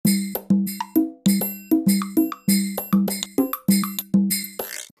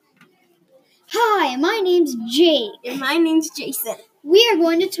Kate. And my name's Jason. We are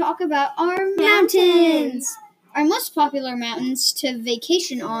going to talk about our mountains. Our most popular mountains to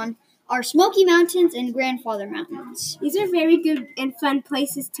vacation on are Smoky Mountains and Grandfather Mountains. These are very good and fun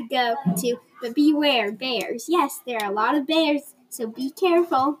places to go to, but beware, bears. Yes, there are a lot of bears, so be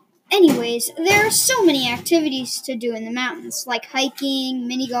careful. Anyways, there are so many activities to do in the mountains, like hiking,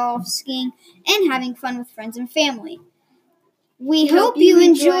 mini golf, skiing, and having fun with friends and family. We hope you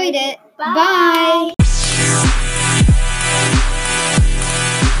enjoyed it. Bye!